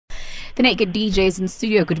The Naked DJs in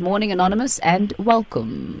studio. Good morning, Anonymous, and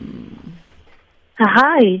welcome.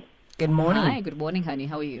 Hi. Good morning. Hi, good morning, honey.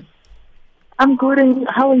 How are you? I'm good, and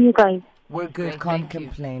how are you guys? We're good. Great, Can't thank you.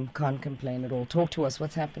 complain. Can't complain at all. Talk to us.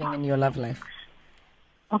 What's happening in your love life?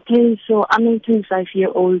 Okay, so I'm a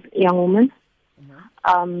 25-year-old young woman.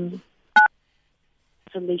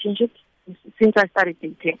 Relationship since I started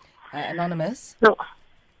dating. Anonymous. So,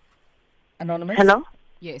 Anonymous. hello?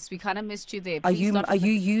 Yes, we kind of missed you there. Are Please you start are from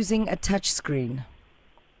you using a touch screen?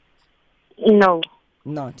 No.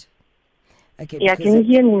 Not. Okay. Yeah, because can you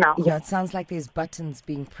hear me now? Yeah, it sounds like there's buttons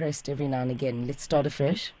being pressed every now and again. Let's start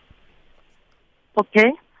afresh.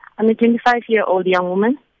 Okay. I'm a 25-year-old young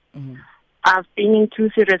woman. Mm-hmm. I've been in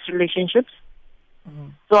 2 serious relationships. Mm-hmm.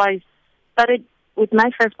 So I started with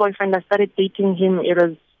my first boyfriend. I started dating him. It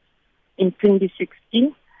was in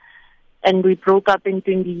 2016, and we broke up in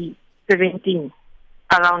 2017,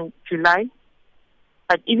 around July.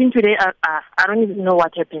 But even today, I don't even know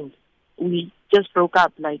what happened. We just broke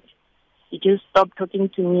up. Like, he just stopped talking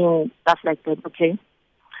to me and stuff like that. Okay.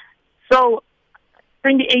 So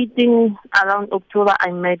 2018, around October,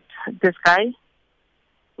 I met this guy.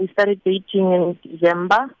 We started dating in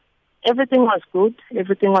December. Everything was good.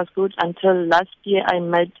 Everything was good until last year I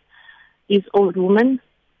met this old woman.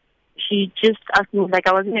 She just asked me, like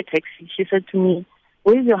I was in a taxi. She said to me,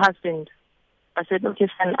 "Where's your husband?" I said, "Okay,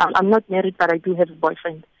 fine. I'm not married, but I do have a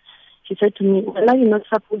boyfriend." She said to me, "Well, you're not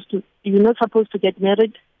supposed to get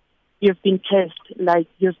married. You've been cursed, like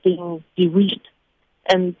you've been bewitched.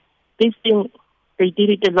 And this thing, they did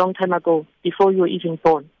it a long time ago, before you were even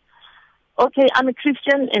born." Okay, I'm a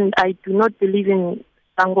Christian and I do not believe in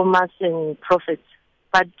sangomas and prophets.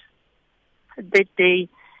 But that day,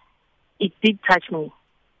 it did touch me.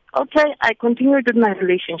 Okay, I continued with my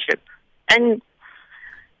relationship. And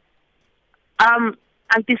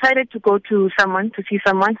I decided to go to see someone,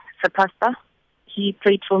 it's a pastor. He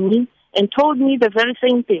prayed for me and told me the very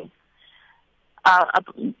same thing.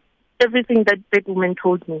 Everything that woman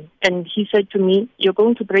told me. And he said to me, "You're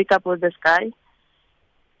going to break up with this guy.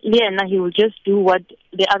 Yeah, now he will just do what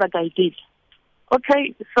the other guy did."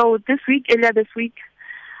 Okay, so earlier this week,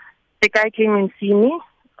 the guy came and see me.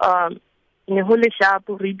 In a whole shop,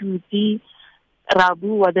 Reduti,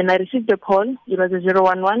 Rabu, then I received a call. It was a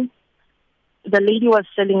 011. The lady was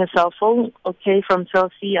selling a cell phone, okay, from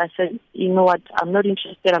Chelsea. I said, "You know what, I'm not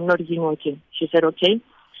interested, I'm not even working." She said, "Okay."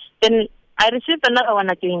 Then I received another one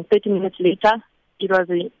again, 30 minutes later. It was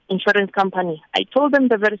an insurance company. I told them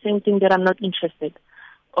the very same thing, that I'm not interested.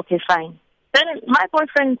 Okay, fine. Then my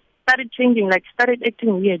boyfriend started changing, started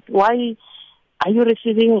acting weird. "Why are you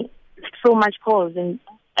receiving so much calls?" And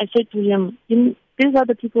I said to him, "These are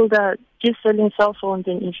the people that are just selling cell phones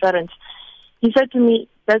and insurance." He said to me,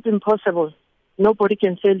 "That's impossible. Nobody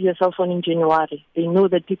can sell your cell phone in January. They know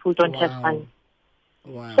that people don't have money."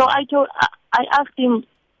 Wow. So I asked him,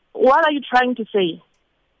 "What are you trying to say?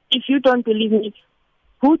 If you don't believe me,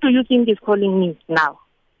 who do you think is calling me now?"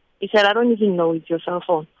 He said, "I don't even know, it's your cell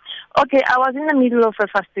phone." Okay, I was in the middle of a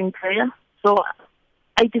fasting prayer, so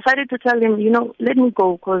I decided to tell him, "Let me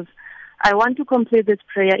go, because I want to complete this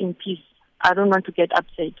prayer in peace. I don't want to get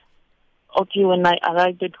upset." Okay, when I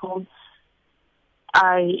arrived at home,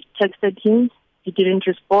 I texted him. He didn't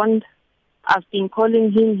respond. I've been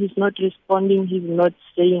calling him. He's not responding. He's not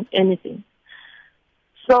saying anything.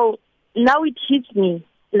 So now it hits me,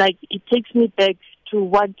 like it takes me back to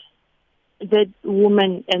what that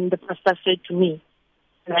woman and the pastor said to me.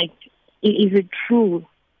 Like, is it true,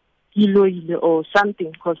 or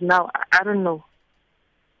something? Because now I don't know,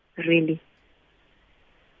 really.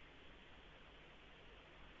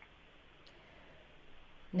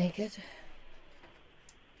 Naked.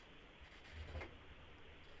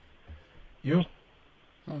 You?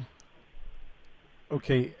 Oh.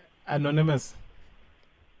 Okay, Anonymous.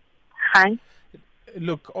 Hi.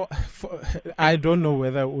 Look, I don't know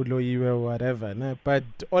whether Uloiwe or whatever, nah, but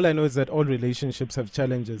all I know is that all relationships have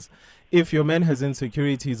challenges. If your man has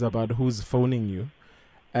insecurities about who's phoning you,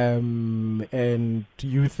 and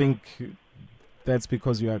you think that's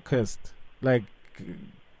because you are cursed, like,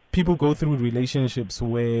 people go through relationships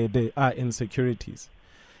where there are insecurities.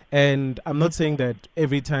 And I'm not saying that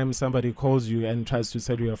every time somebody calls you and tries to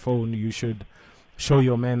sell you a phone, you should show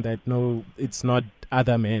your man that, no, it's not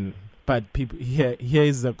other men. But people here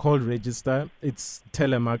is the call register. It's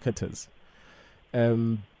telemarketers.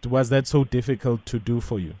 Was that so difficult to do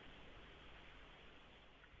for you?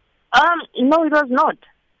 No, it was not.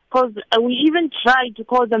 Because we even tried to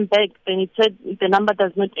call them back, and it said the number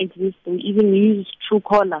does not exist. We even used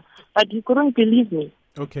Truecaller, but he couldn't believe me.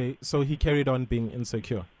 Okay, so he carried on being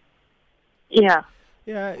insecure. Yeah.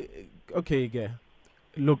 Yeah, okay, yeah.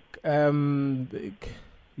 Look,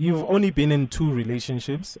 you've only been in 2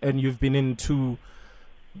 relationships, and you've been in 2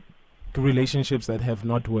 relationships that have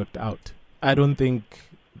not worked out. I don't think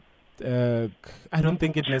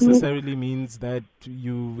it necessarily means that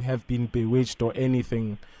you have been bewitched or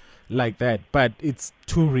anything like that, but it's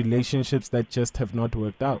 2 relationships that just have not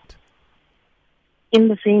worked out. In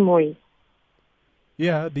the same way.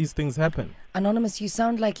 Yeah, these things happen. Anonymous, you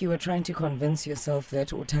sound like you were trying to convince yourself that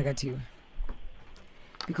utagatiwe.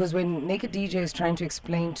 Because when Naked DJ is trying to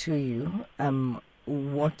explain to you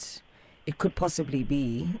what it could possibly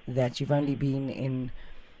be that you've only been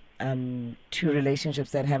in 2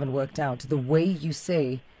 relationships that haven't worked out, the way you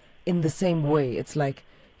say in the same way, it's like,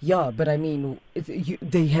 yeah, but I mean,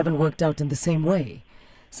 they haven't worked out in the same way.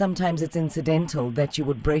 Sometimes it's incidental that you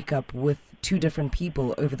would break up with 2 different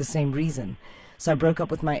people over the same reason. So I broke up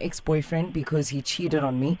with my ex-boyfriend because he cheated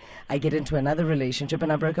on me. I get into another relationship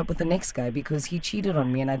and I broke up with the next guy because he cheated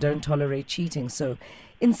on me, and I don't tolerate cheating. So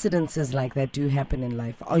incidences like that do happen in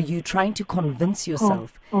life. Are you trying to convince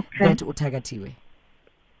yourself that utagatiwe?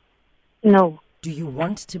 No. Do you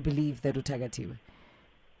want to believe that utagatiwe?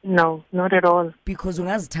 No, not at all. Because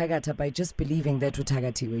ungazithagatha by just believing that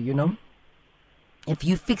utagatiwe, you know? If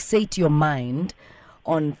you fixate your mind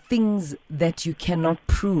on things that you cannot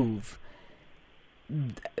prove,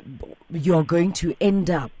 you're going to end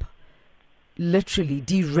up literally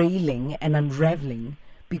derailing and unraveling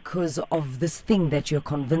because of this thing that you're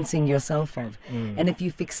convincing yourself of. And if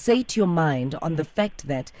you fixate your mind on the fact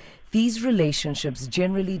that these relationships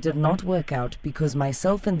generally did not work out because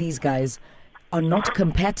myself and these guys are not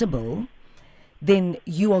compatible, then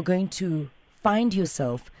you are going to find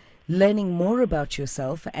yourself learning more about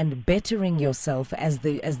yourself and bettering yourself as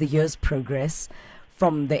the years progress.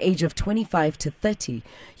 From the age of 25 to 30,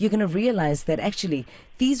 you're going to realize that actually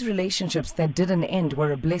these relationships that didn't end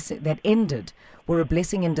were a blessing, that ended were a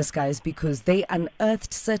blessing in disguise, because they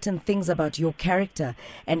unearthed certain things about your character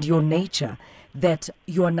and your nature that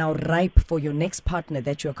you are now ripe for your next partner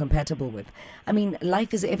that you're compatible with. I mean,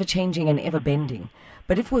 life is ever changing and ever bending.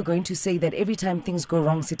 But if we're going to say that every time things go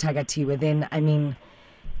wrong, sitagatiwe, then I mean,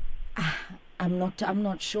 I'm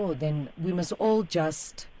not sure. Then we must all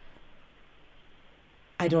just,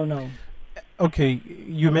 I don't know. Okay,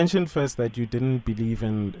 you mentioned first that you didn't believe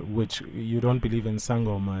in, which you don't believe in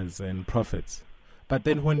sangomas and prophets. But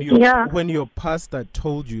then when your pastor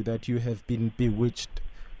told you that you have been bewitched,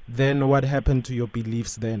 then what happened to your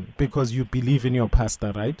beliefs then? Because you believe in your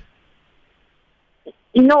pastor, right?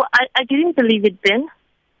 You know, I didn't believe it then,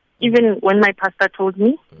 even when my pastor told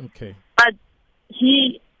me. Okay. But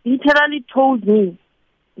he literally told me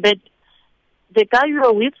that the guy you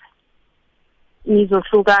are with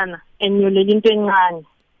nizohlukana and yolelinto encane.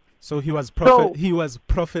 So he was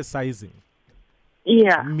prophesizing.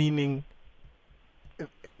 Yeah. Meaning,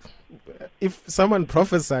 if someone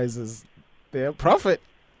prophesizes, they're a prophet.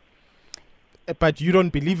 But you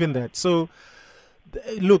don't believe in that. So,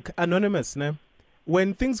 look, Anonymous,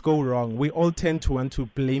 when things go wrong, we all tend to want to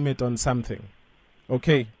blame it on something.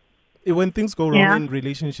 Okay? When things go wrong in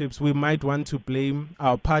relationships, we might want to blame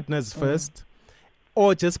our partners first,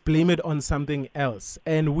 or just blame it on something else.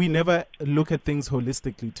 And we never look at things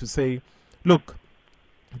holistically to say, look,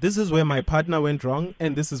 this is where my partner went wrong,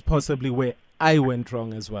 and this is possibly where I went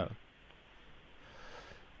wrong as well.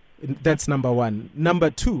 That's number one. Number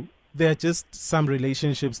two, there are just some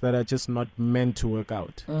relationships that are just not meant to work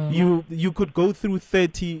out. You could go through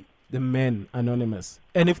 30 men, Anonymous,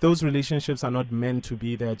 and if those relationships are not meant to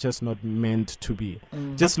be, they're just not meant to be.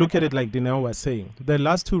 Just look at it like Dineo was saying. The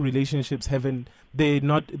last 2 relationships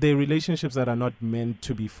they're relationships that are not meant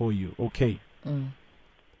to be for you. Okay.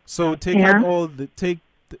 So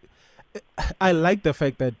I like the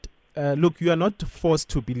fact that look, you are not forced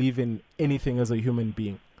to believe in anything as a human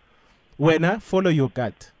being. Follow your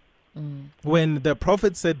gut. When the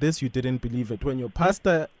prophet said this, you didn't believe it. When your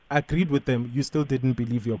pastor agreed with them, you still didn't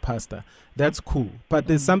believe your pastor. That's cool. But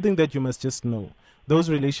there's something that you must just know. Those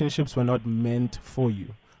relationships were not meant for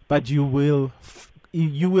you. But you will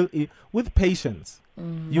with patience,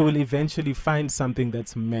 you will eventually find something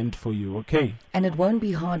that's meant for you, okay? And it won't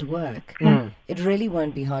be hard work. It really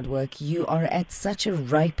won't be hard work. You are at such a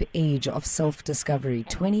ripe age of self-discovery,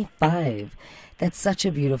 25. That's such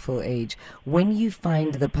a beautiful age. When you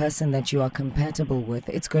find the person that you are compatible with,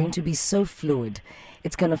 it's going to be so fluid.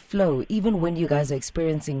 It's going to flow. Even when you guys are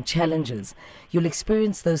experiencing challenges, you'll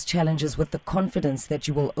experience those challenges with the confidence that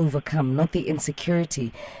you will overcome, not the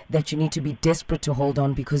insecurity that you need to be desperate to hold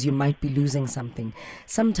on because you might be losing something.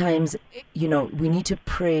 Sometimes, we need to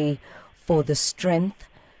pray for the strength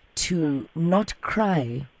to not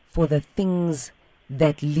cry for the things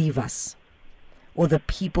that leave us. or the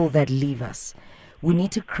people that leave us. We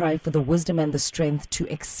need to cry for the wisdom and the strength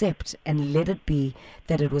to accept and let it be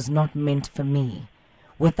that it was not meant for me,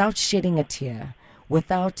 without shedding a tear,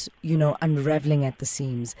 without, unraveling at the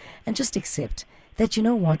seams, and just accept that, you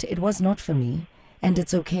know what, it was not for me, and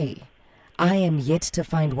it's okay. I am yet to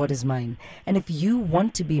find what is mine. And if you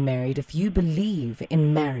want to be married, if you believe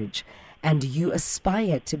in marriage, and you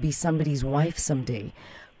aspire to be somebody's wife someday,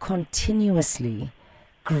 continuously,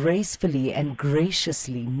 gracefully and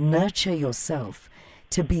graciously nurture yourself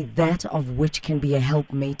to be that of which can be a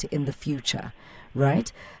helpmate in the future,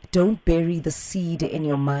 right? Don't bury the seed in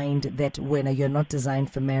your mind that when you're not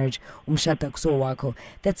designed for marriage,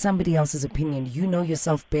 that's somebody else's opinion. You know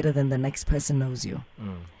yourself better than the next person knows you.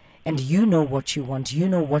 And you know what you want. You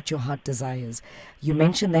know what your heart desires. You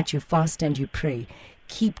mentioned that you fast and you pray.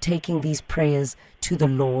 Keep taking these prayers to the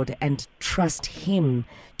Lord and trust Him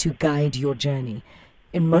to guide your journey.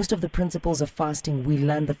 In most of the principles of fasting, we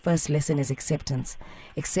learn the first lesson is acceptance.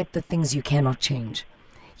 Accept the things you cannot change.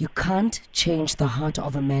 You can't change the heart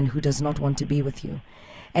of a man who does not want to be with you.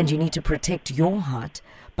 And you need to protect your heart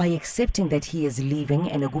by accepting that he is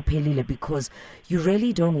leaving and aguphelile, because you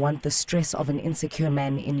really don't want the stress of an insecure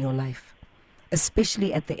man in your life,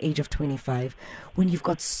 especially at the age of 25 when you've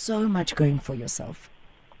got so much going for yourself.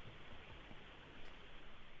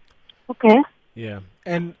 Okay. Yeah.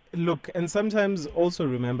 And look, and sometimes also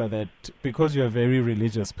remember that because you're a very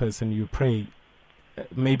religious person, you pray,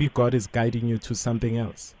 maybe God is guiding you to something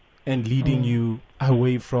else and leading you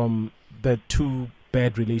away from the two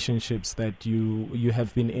bad relationships that you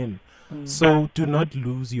have been in. So do not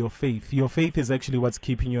lose your faith. Your faith is actually what's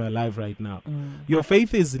keeping you alive right now. Your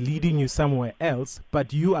faith is leading you somewhere else,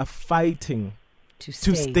 but you are fighting to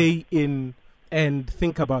stay in and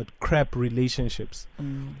think about crap relationships.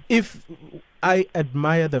 If I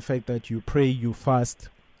admire the fact that you pray, you fast,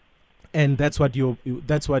 and that's what you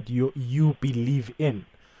believe in.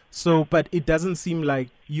 So, but it doesn't seem like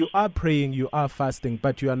you are praying, you are fasting,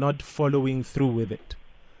 but you are not following through with it.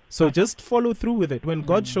 So just follow through with it. When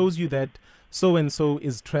God shows you that so-and-so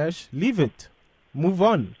is trash, leave it. Move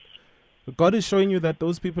on. God is showing you that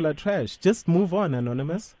those people are trash. Just move on,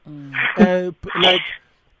 Anonymous.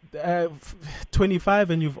 25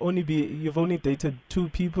 and you've only dated 2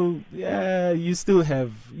 people. Yeah, you still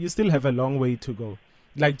have a long way to go.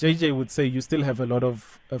 Like JJ would say, you still have a lot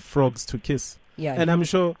of frogs to kiss. Yeah. And I'm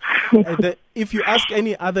sure that if you ask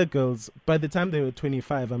any other girls, by the time they were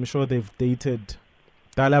 25, I'm sure they've dated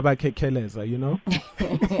Dalaba Kekeleza,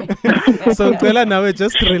 So Bella, now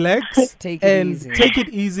just relax, take it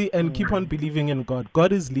easy and keep on believing in God.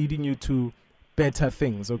 God is leading you to better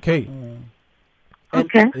things, okay?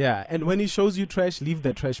 Okay. Yeah, and when He shows you trash, leave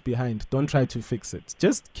the trash behind. Don't try to fix it.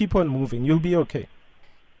 Just keep on moving. You'll be okay.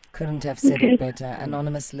 Couldn't have said it better.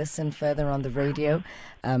 Anonymous, listen further on the radio.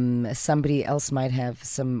 Somebody else might have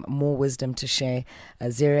some more wisdom to share.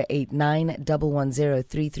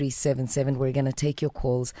 089-110-3377. We're going to take your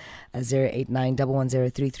calls.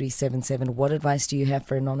 089-110-3377. What advice do you have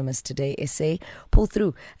for Anonymous today? Essay, pull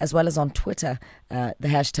through. As well as on Twitter, the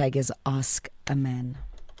hashtag is Ask a Man.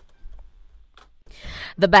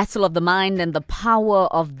 The battle of the mind and the power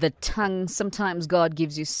of the tongue. Sometimes God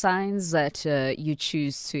gives you signs that you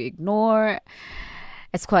choose to ignore.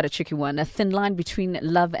 It's quite a tricky one. A thin line between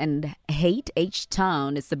love and hate.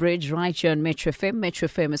 H-Town. It's the bridge right here on Metro FM. Metro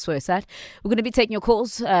FM is where it's at. We're going to be taking your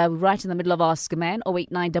calls right in the middle of Ask a Man.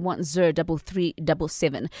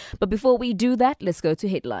 089-110-3377. But before we do that, let's go to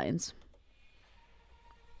headlines.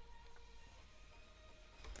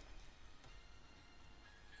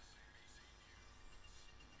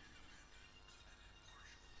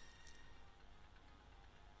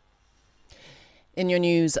 In your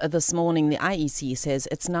news this morning, the IEC says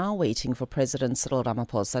it's now waiting for President Cyril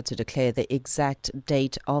Ramaphosa to declare the exact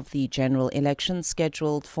date of the general election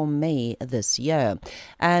scheduled for May this year.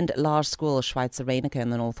 And Laer School Schweizerreiniger in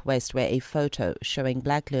the northwest, where a photo showing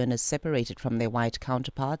black learners separated from their white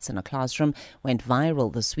counterparts in a classroom went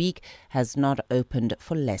viral this week, has not opened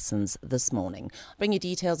for lessons this morning. I'll bring you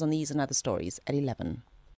details on these and other stories at 11.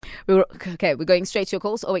 We're going straight to your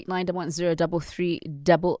calls.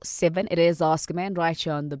 089-110-3377. It is Ask a Man right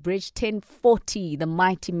here on the bridge. 1040, the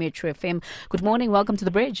mighty Metro FM. Good morning. Welcome to the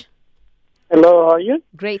bridge. Hello, how are you?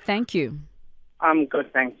 Great, thank you. I'm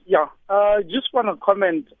good, thanks. Yeah, just want to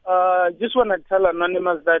comment. Just want to tell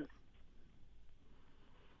Anonymous that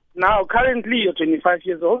now, currently, you're 25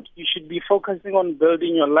 years old. You should be focusing on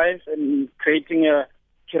building your life and creating a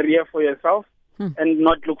career for yourself and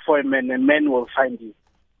not look for a man. A man will find you.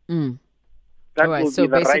 All right, so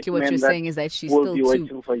basically what you're saying is that she's still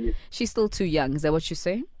too young. Is that what you're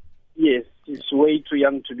saying? Yes, he's way too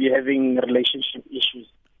young to be having relationship issues.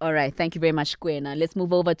 All right. Thank you very much, Kwena. Let's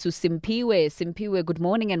move over to Simpiwe. Simpiwe, good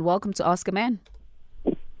morning and welcome to Ask a Man.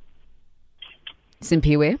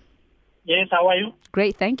 Simpiwe. Yes, how are you?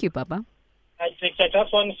 Great. Thank you, Papa. I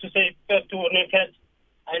just want to say to Naked,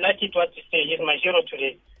 I like it what you say. He's my hero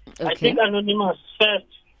today. Okay. I think Anonymous first,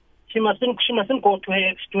 she mustn't go to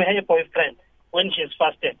her boyfriend when she's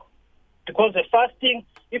fasting. Because the fasting,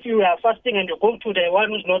 if you are fasting and you go to the one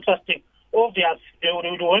who's not fasting, obvious, they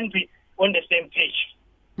won't be on the same page.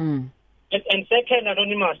 And second,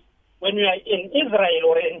 Anonymous, when you are in Israel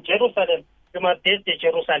or in Jerusalem, you must date the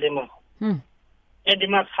Jerusalem. And you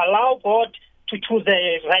must allow God to choose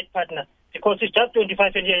the right partner. Because it's just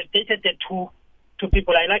 25 and he has dated the two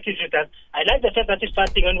people. I like it with that. I like the fact that he's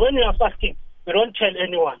fasting. And when you are fasting, you don't tell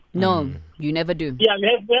anyone. No, you never do. Yeah,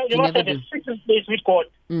 you must have a secret place with God.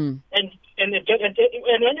 And when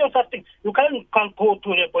you're fasting, you can't go to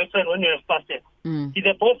your boyfriend when you're fasting. He's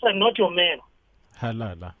a boyfriend, not your man.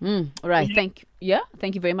 Halala. All right. Thank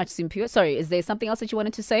you very much, Simpure. Sorry, is there something else that you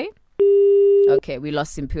wanted to say? Okay, we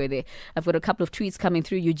lost Simpure there. I've got a couple of tweets coming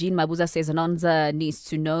through. Eugene Mabuza says Anonza needs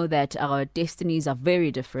to know that our destinies are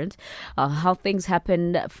very different. How things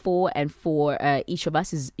happen for each of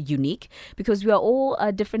us is unique because we are all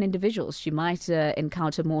different individuals. She might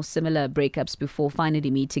encounter more similar breakups before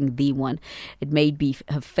finally meeting the one. It may be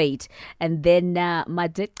her fate. And then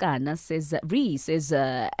Madekana says,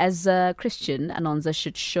 as a Christian, Anonza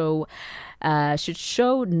should show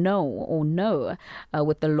no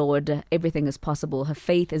with the Lord. Everything is possible. Her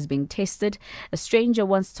faith is being tested. A stranger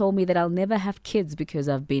once told me that I'll never have kids because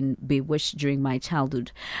I've been bewitched during my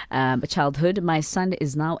childhood. My son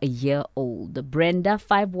is now a year old. Brenda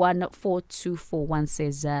 514241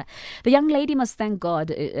 says the young lady must thank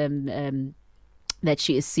God that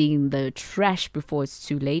she is seeing the trash before it's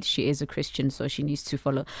too late. She is a Christian, so she needs to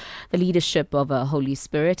follow the leadership of a Holy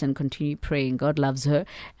Spirit and continue praying. God loves her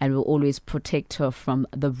and will always protect her from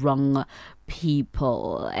the wrong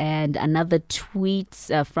people. And another tweet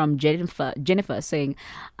from Jennifer saying,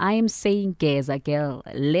 I am saying, Geza girl,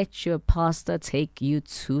 let your pastor take you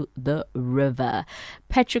to the river.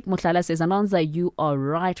 Patrick Mutlala says, Anonza, you are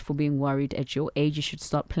right for being worried at your age. You should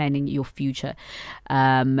start planning your future.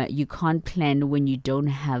 You can't plan when you don't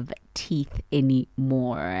have teeth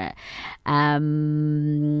anymore.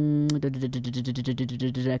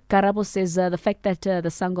 Karabo says the fact that the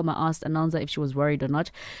Sangoma asked Anonza if she was worried or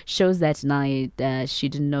not shows that night she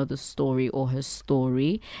didn't know the story or her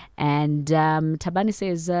story. And Tabani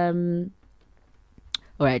says all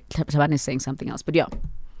right, Tabani is saying something else, but yeah.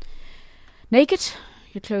 Naked,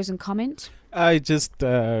 your closing comment? I'll just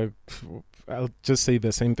say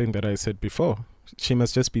the same thing that I said before. She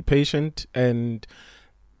must just be patient, and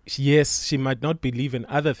yes, she might not believe in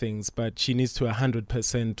other things, but she needs to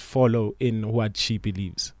 100% follow in what she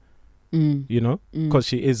believes. You know, because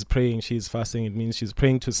she is praying, she is fasting. It means she's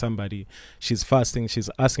praying to somebody, she's fasting, she's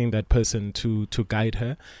asking that person to guide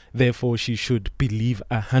her. Therefore, she should believe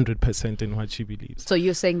 100% in what she believes. So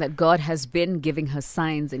you're saying that God has been giving her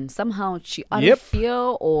signs, and somehow she, out of fear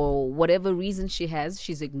or whatever reason she has,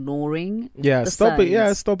 she's ignoring the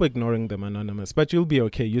signs. Stop ignoring them, Anonymous. But you'll be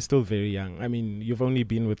okay. You're still very young. I mean, you've only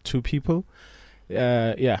been with 2 people.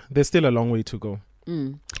 There's still a long way to go.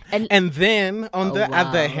 And then on the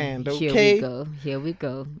other hand, okay, here we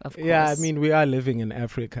go, of course. Yeah, I mean, we are living in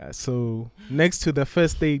Africa, so next to the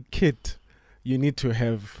first aid kit you need to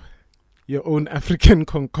have your own African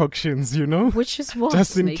concoctions, you know, which is what,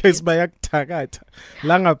 just in case bayakuthagatha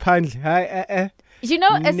la ngaphandle. You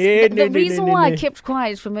know, the reason why I kept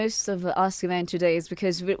quiet for most of Ask a Man today is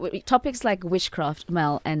because topics like witchcraft,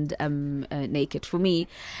 Mel, and naked, for me,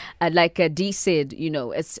 like Dee said, you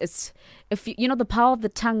know, it's if you know the power of the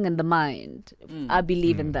tongue and the mind. I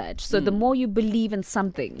believe in that. So the more you believe in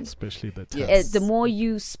something, especially the tongue, the more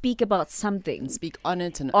you speak about something, speak on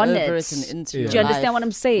it and over it and into your life. Do you understand what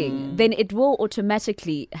I'm saying? Then it will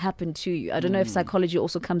automatically happen to you. I don't know if psychology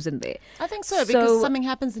also comes in there. I think so, because something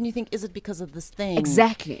happens and you think, is it because of this thing?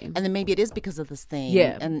 Exactly. And then maybe it is because of this thing.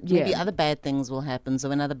 Yeah. And maybe other bad things will happen. So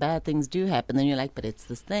when other bad things do happen, then you're like, but it's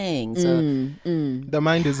this thing. So the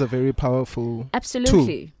mind is a very powerful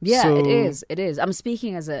absolutely tool. Yeah, So it is. I'm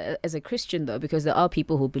speaking as a Christian though, because there are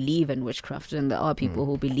people who believe in witchcraft and there are people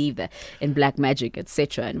who believe that in black magic,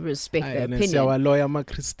 etc., and respect their opinion.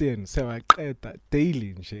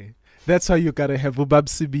 That's how you gotta have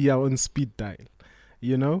ubabsibiya on speed dial.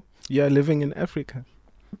 You know, you're living in Africa.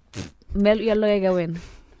 Mel, you're lawyer when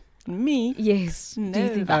me? Yes. No. Do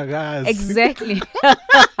you think exactly?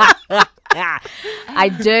 I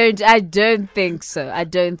don't think so. I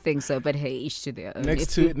don't think so. But hey, each to their own.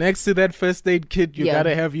 Next to that first aid kit, you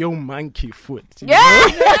gotta have your monkey foot.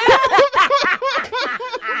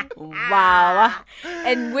 Wow.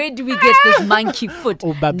 And where do we get this monkey foot?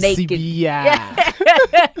 Naked.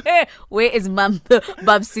 Where is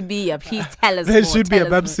Babsibia? Please tell us. There should be a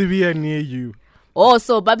Babsibia near you. Oh,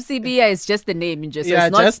 so Babsibia is just the name, so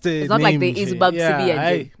it's not like there is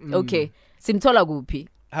Babsibia. Okay. Simtola gupi.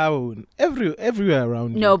 How everywhere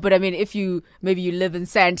around you. No, but I mean, if you live in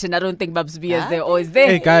Santon, I don't think Babsibia is there or is there.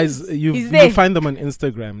 Hey guys, you find them on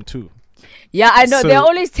Instagram too. Yeah, I know. They're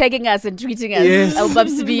always tagging us and tweeting us. Yes.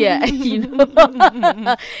 Babsibia,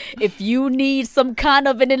 if you need some kind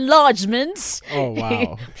of an enlargement,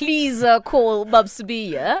 please call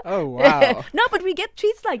Babsibia. Oh, wow. No, but we get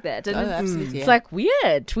tweets like that. And absolutely. It's like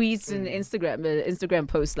weird tweets and Instagram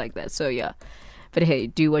posts like that. So, yeah. But hey,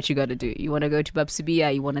 do what you got to do. You want to go to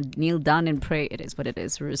Babsibia, you want to kneel down and pray. It is what it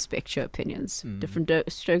is. Respect your opinions. Different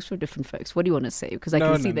strokes for different folks. What do you want to say? Because I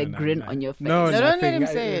can see that grin on your face. No, don't let him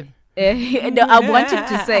say it. No, I want him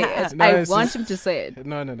to say it. I want him to say it.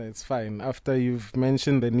 No, it's fine. After you've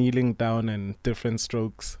mentioned the kneeling down and different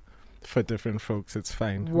strokes for different folks, it's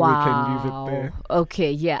fine. Wow. We can leave it there. Okay,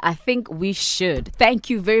 yeah, I think we should. Thank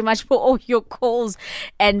you very much for all your calls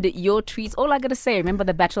and your tweets. All I got to say, remember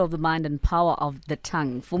the battle of the mind and power of the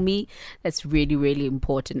tongue. For me, that's really, really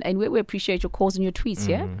important. And we appreciate your calls and your tweets,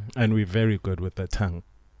 yeah? And we're very good with the tongue.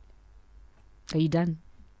 Are you done?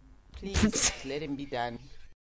 Please let him be done.